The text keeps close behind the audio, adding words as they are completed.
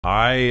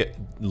I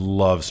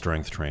love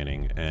strength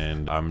training,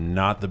 and I'm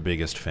not the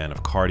biggest fan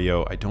of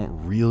cardio. I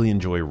don't really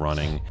enjoy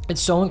running.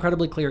 It's so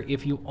incredibly clear,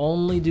 if you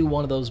only do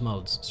one of those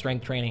modes,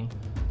 strength training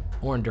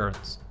or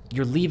endurance,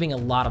 you're leaving a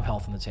lot of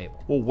health on the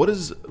table. Well, what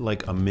is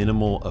like a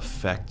minimal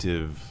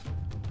effective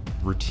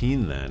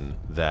routine then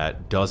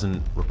that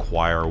doesn't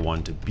require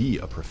one to be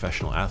a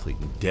professional athlete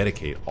and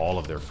dedicate all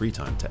of their free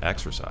time to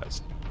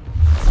exercise?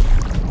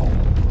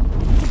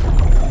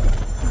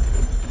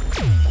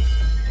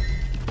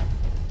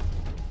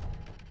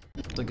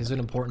 Like, is it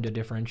important to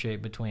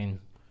differentiate between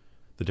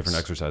The different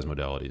exercise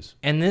modalities?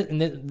 And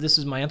this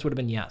is my answer would have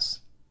been yes.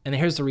 And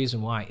here's the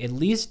reason why. At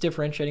least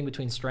differentiating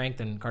between strength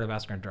and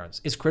cardiovascular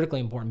endurance is critically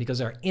important because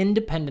they're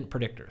independent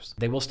predictors.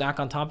 They will stack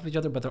on top of each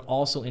other, but they're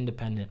also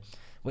independent.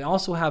 We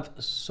also have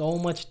so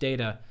much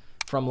data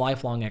from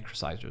lifelong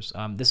exercisers.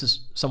 This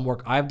is some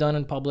work I've done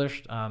and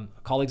published.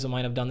 Colleagues of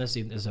mine have done this.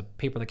 There's a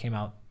paper that came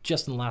out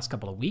just in the last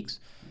couple of weeks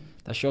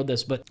that showed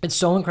this. But it's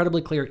so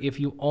incredibly clear, if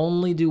you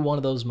only do one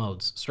of those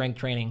modes, strength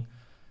training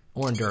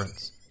or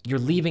endurance, you're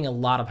leaving a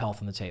lot of health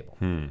on the table.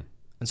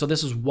 And so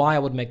this is why I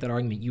would make that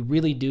argument. You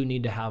really do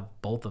need to have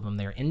both of them.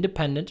 They are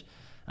independent.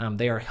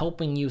 They are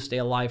helping you stay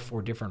alive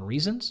for different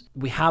reasons.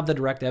 We have the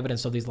direct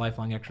evidence of these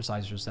lifelong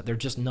exercisers that they're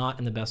just not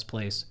in the best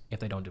place if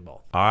they don't do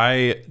both.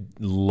 I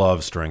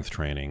love strength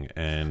training,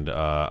 and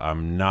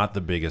I'm not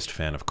the biggest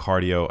fan of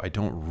cardio. I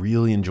don't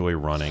really enjoy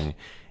running.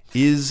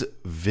 Is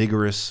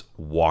vigorous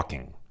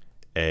walking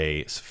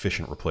a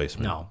sufficient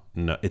replacement?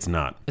 No, it's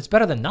not. It's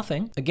better than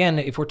nothing. Again,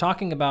 if we're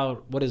talking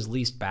about what is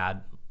least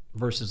bad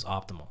versus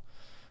optimal.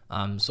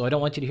 So I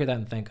don't want you to hear that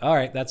and think, all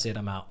right, that's it,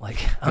 I'm out. Like,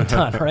 I'm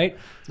done, right?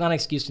 It's not an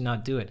excuse to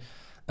not do it.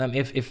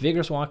 If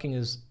vigorous walking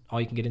is all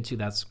you can get into,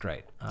 that's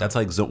great. That's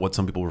like what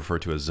some people refer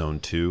to as zone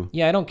 2.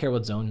 Yeah, I don't care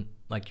what zone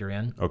like you're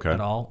in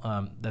at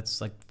all.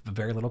 That's like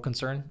very little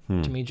concern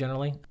to me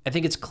generally. I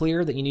think it's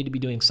clear that you need to be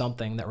doing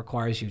something that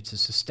requires you to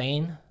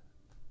sustain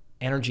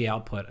energy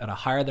output at a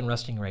higher than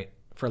resting rate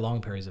for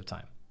long periods of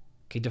time.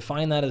 Okay,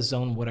 define that as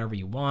zone whatever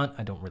you want.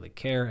 I don't really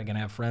care. Again, I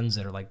have friends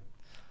that are like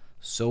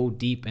so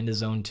deep into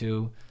zone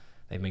 2.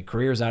 They've made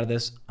careers out of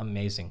this.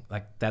 Amazing.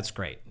 Like, that's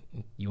great.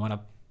 You want to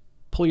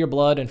pull your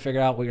blood and figure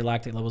out what your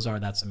lactate levels are.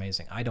 That's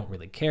amazing. I don't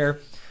really care.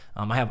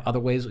 I have other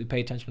ways that we pay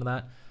attention to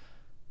that,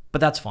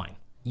 but that's fine.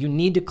 You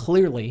need to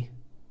clearly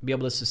be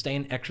able to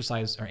sustain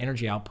exercise or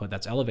energy output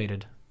that's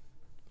elevated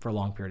for a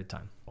long period of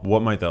time.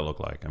 What might that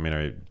look like? I mean,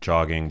 are you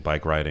jogging,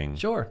 bike riding,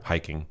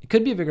 hiking? It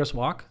could be a vigorous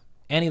walk,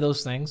 any of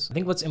those things. I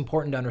think what's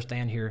important to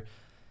understand here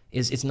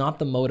is it's not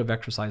the mode of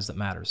exercise that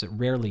matters. It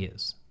rarely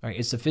is. Right?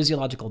 It's the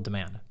physiological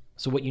demand.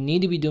 So what you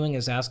need to be doing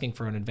is asking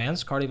for an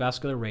advanced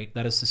cardiovascular rate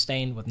that is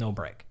sustained with no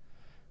break.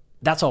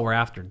 That's all we're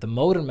after. The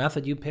mode or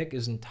method you pick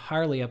is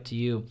entirely up to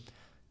you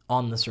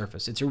on the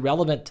surface. It's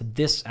irrelevant to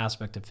this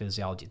aspect of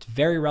physiology. It's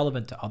very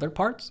relevant to other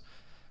parts,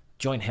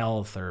 joint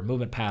health or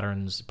movement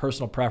patterns,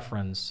 personal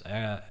preference,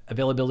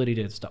 availability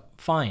to stuff,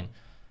 fine.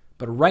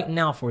 But right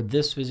now for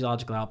this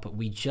physiological output,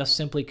 we just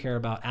simply care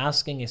about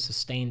asking a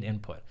sustained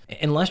input.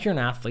 Unless you're an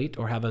athlete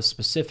or have a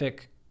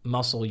specific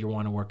muscle you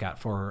want to work at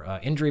for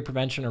injury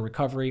prevention or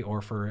recovery, or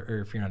if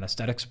you're in an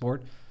aesthetic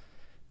sport,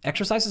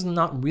 exercise is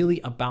not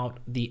really about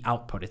the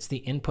output. It's the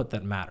input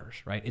that matters,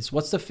 right? It's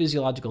what's the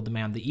physiological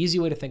demand. The easy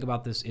way to think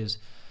about this is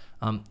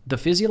the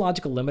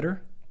physiological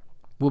limiter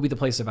will be the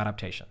place of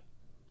adaptation.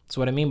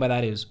 So what I mean by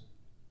that is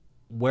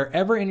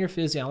wherever in your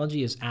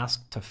physiology is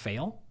asked to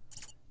fail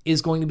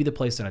is going to be the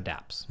place that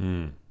adapts.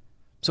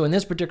 So in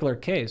this particular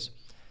case,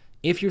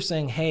 if you're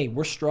saying, hey,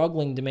 we're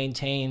struggling to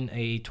maintain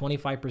a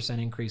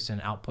 25% increase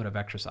in output of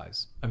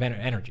exercise, of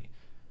energy,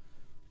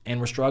 and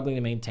we're struggling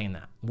to maintain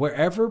that,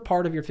 wherever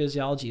part of your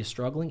physiology is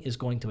struggling is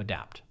going to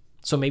adapt.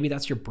 So maybe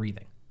that's your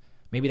breathing.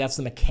 Maybe that's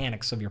the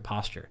mechanics of your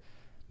posture.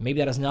 Maybe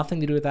that has nothing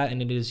to do with that,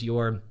 and it is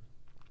your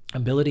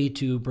ability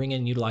to bring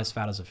in and utilize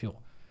fat as a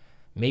fuel.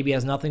 Maybe it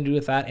has nothing to do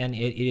with that, and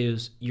it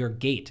is your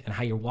gait and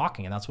how you're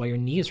walking, and that's why your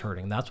knee is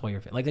hurting. That's why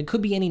you're like, it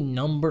could be any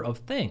number of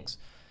things.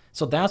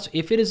 So that's,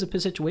 if it is a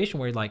situation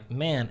where you're like,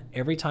 man,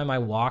 every time I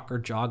walk or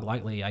jog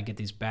lightly, I get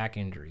these back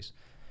injuries,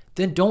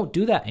 then don't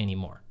do that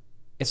anymore.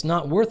 It's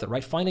not worth it,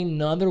 right? Find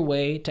another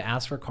way to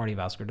ask for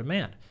cardiovascular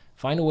demand.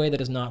 Find a way that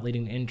is not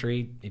leading to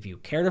injury. If you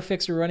care to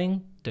fix your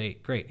running,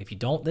 great. If you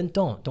don't, then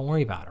don't. Don't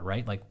worry about it,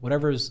 right? Like,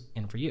 whatever's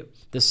in for you.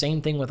 The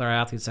same thing with our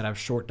athletes that have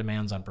short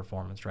demands on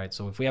performance, right?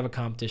 So if we have a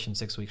competition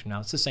 6 weeks from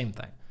now, it's the same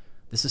thing.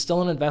 This is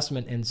still an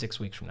investment in 6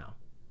 weeks from now,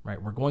 right?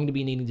 We're going to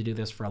be needing to do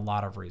this for a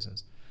lot of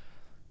reasons.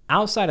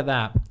 Outside of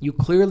that, you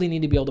clearly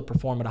need to be able to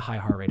perform at a high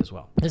heart rate as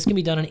well. This can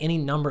be done in any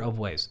number of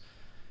ways.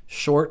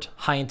 Short,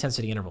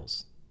 high-intensity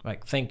intervals.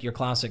 Like, think your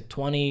classic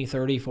 20,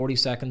 30, 40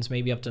 seconds,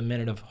 maybe up to a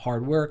minute of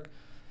hard work,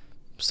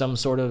 some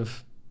sort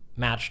of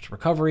matched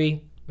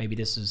recovery. Maybe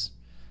this is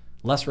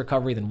less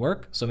recovery than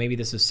work, so maybe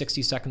this is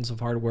 60 seconds of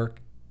hard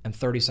work and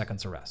 30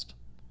 seconds of rest.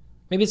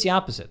 Maybe it's the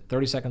opposite,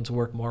 30 seconds of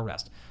work, more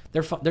rest.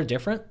 They're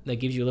different. They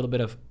give you a little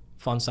bit of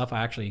fun stuff.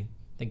 I actually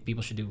think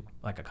people should do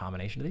like a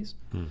combination of these.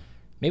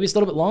 Maybe it's a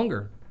little bit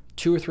longer,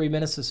 2 or 3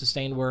 minutes of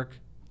sustained work,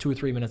 2 or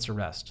 3 minutes of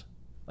rest.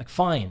 Like,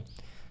 fine.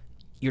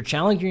 you're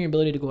challenging your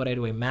ability to go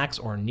to a max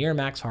or near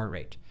max heart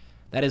rate.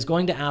 That is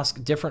going to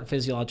ask different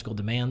physiological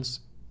demands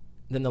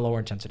than the lower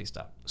intensity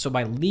stuff. So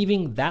by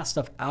leaving that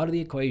stuff out of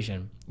the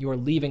equation, you are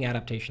leaving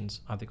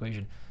adaptations out of the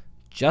equation.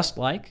 Just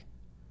like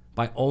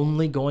by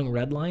only going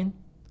red line,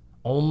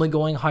 only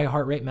going high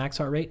heart rate, max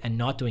heart rate, and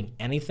not doing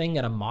anything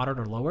at a moderate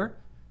or lower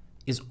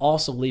is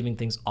also leaving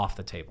things off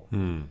the table.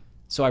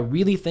 So I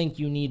really think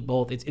you need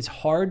both. It's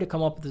hard to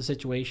come up with a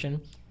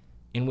situation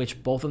in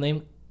which both of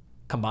them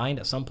combined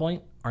at some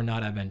point are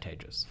not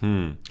advantageous.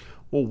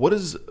 Well, what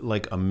is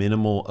like a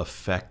minimal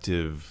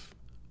effective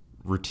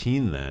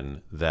routine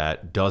then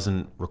that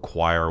doesn't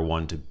require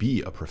one to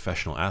be a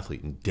professional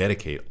athlete and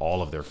dedicate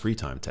all of their free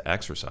time to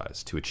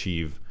exercise to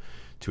achieve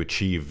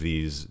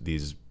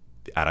these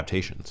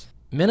adaptations?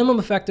 Minimum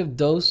effective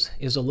dose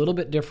is a little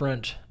bit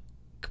different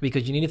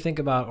because you need to think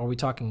about, are we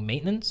talking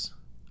maintenance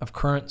of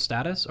current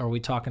status, or are we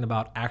talking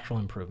about actual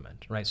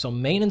improvement, right? So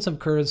maintenance of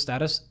current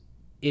status,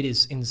 it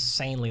is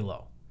insanely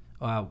low.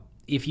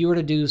 If you were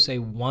to do, say,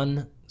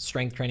 one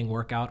strength training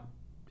workout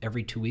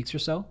every 2 weeks or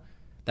so,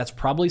 that's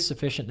probably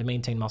sufficient to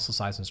maintain muscle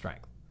size and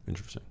strength.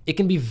 Interesting. It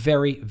can be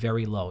very,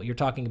 very low. You're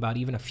talking about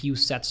even a few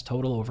sets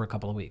total over a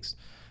couple of weeks.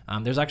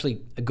 There's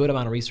actually a good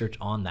amount of research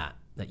on that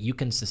you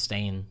can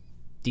sustain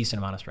decent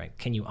amount of strength.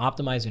 Can you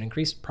optimize and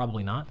increase?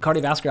 Probably not.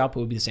 Cardiovascular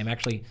output would be the same.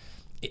 Actually,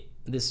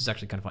 this is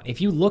actually kind of fun. If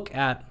you look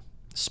at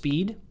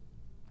speed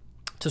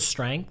to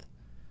strength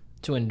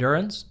to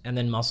endurance and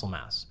then muscle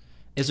mass,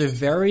 is a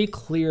very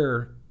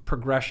clear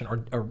progression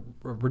or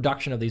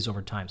reduction of these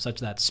over time,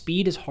 such that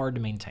speed is hard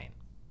to maintain.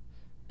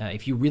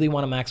 If you really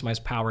want to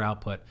maximize power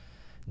output,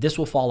 this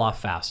will fall off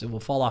fast. It will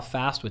fall off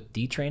fast with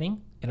detraining,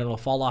 and it will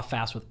fall off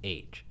fast with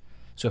age.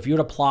 So if you were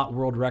to plot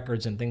world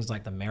records in things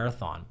like the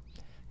marathon,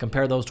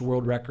 compare those to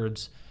world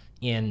records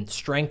in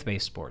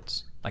strength-based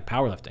sports like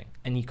powerlifting,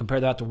 and you compare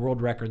that to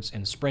world records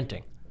in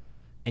sprinting,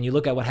 and you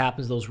look at what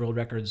happens to those world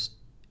records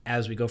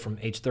as we go from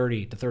age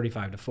 30 to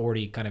 35 to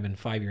 40, kind of in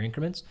 5-year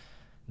increments,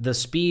 the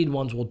speed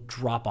ones will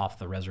drop off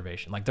the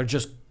reservation. Like, they're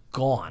just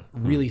gone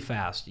really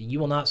fast. You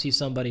will not see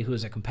somebody who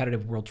is a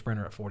competitive world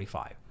sprinter at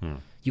 45.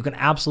 You can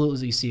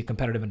absolutely see a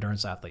competitive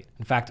endurance athlete.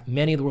 In fact,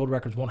 many of the world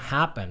records won't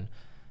happen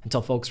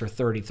until folks are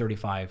 30,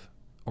 35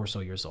 or so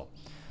years old.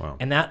 Wow.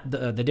 And that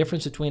the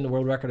difference between the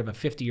world record of a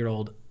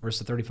 50-year-old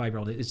versus a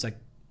 35-year-old is like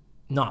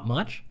not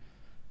much.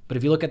 But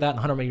if you look at that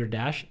in 100-meter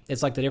dash,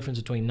 it's like the difference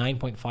between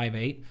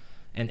 9.58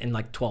 and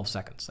like 12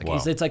 seconds. Like,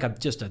 wow. It's like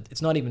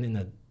it's not even in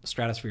the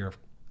stratosphere of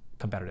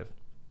competitive.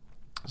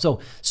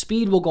 So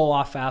speed will go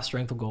off fast,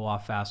 strength will go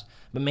off fast,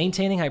 but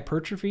maintaining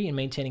hypertrophy and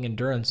maintaining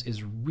endurance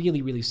is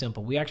really, really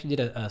simple. We actually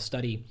did a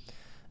study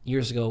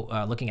years ago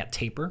looking at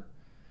taper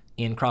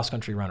in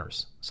cross-country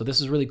runners. So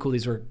this is really cool.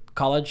 These were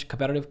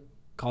competitive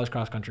college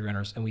cross-country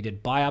runners, and we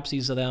did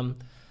biopsies of them.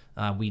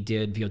 We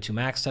did VO2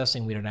 max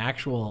testing. We did an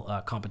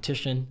actual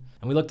competition,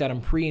 and we looked at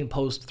them pre and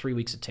post 3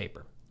 weeks of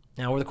taper.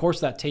 Now, over the course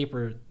of that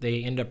taper,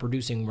 they ended up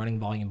reducing running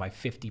volume by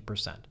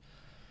 50%.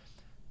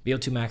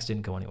 VO2 max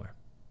didn't go anywhere.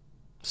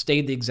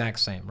 Stayed the exact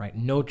same, right?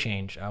 No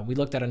change. We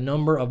looked at a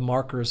number of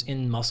markers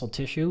in muscle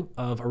tissue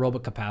of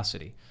aerobic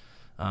capacity.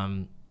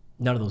 None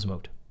of those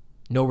moved.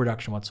 No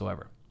reduction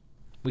whatsoever.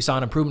 We saw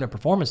an improvement in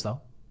performance, though.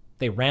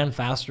 They ran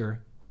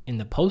faster in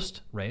the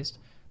post race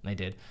than they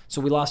did. So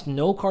we lost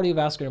no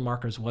cardiovascular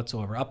markers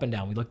whatsoever, up and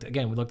down. We looked at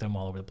them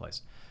all over the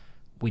place.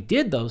 We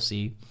did, though,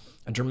 see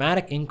a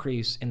dramatic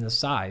increase in the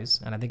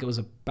size, and I think it was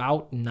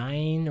about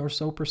 9% or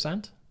so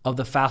of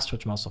the fast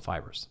twitch muscle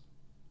fibers.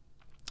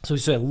 So we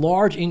saw a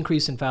large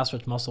increase in fast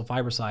twitch muscle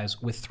fiber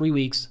size with 3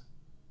 weeks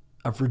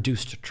of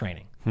reduced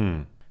training.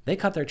 They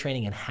cut their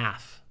training in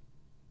half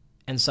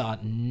and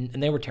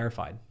they were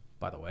terrified,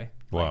 by the way.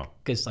 Wow.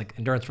 Because like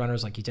endurance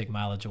runners, like you take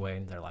mileage away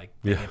and they're like,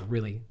 they get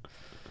really,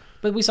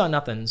 but we saw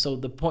nothing. So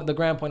the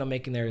grand point I'm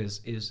making there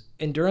is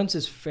endurance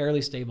is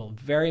fairly stable,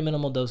 very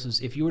minimal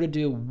doses. If you were to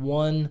do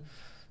one,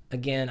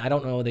 again, I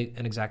don't know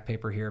an exact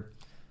paper here,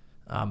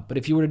 but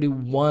if you were to do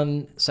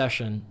one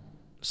session,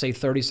 say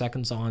 30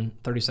 seconds on,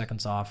 30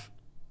 seconds off,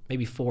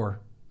 maybe 4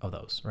 of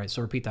those, right?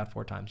 So repeat that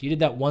 4 times. You did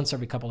that once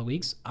every couple of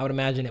weeks. I would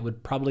imagine it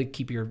would probably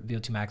keep your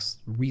VO2 max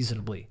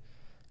reasonably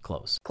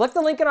close. Click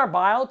the link in our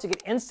bio to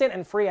get instant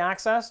and free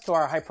access to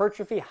our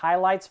Hypertrophy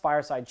Highlights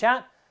Fireside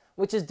Chat,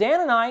 which is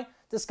Dan and I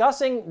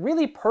discussing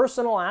really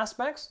personal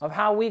aspects of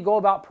how we go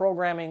about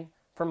programming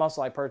for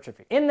muscle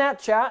hypertrophy. In that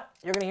chat,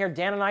 you're gonna hear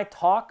Dan and I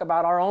talk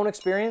about our own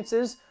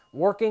experiences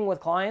working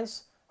with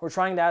clients who are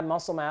trying to add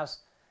muscle mass,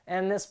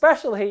 and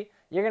especially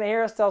you're going to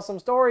hear us tell some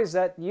stories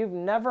that you've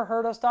never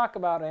heard us talk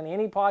about in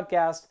any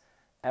podcast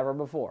ever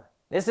before.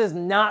 This is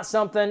not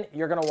something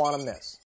you're going to want to miss.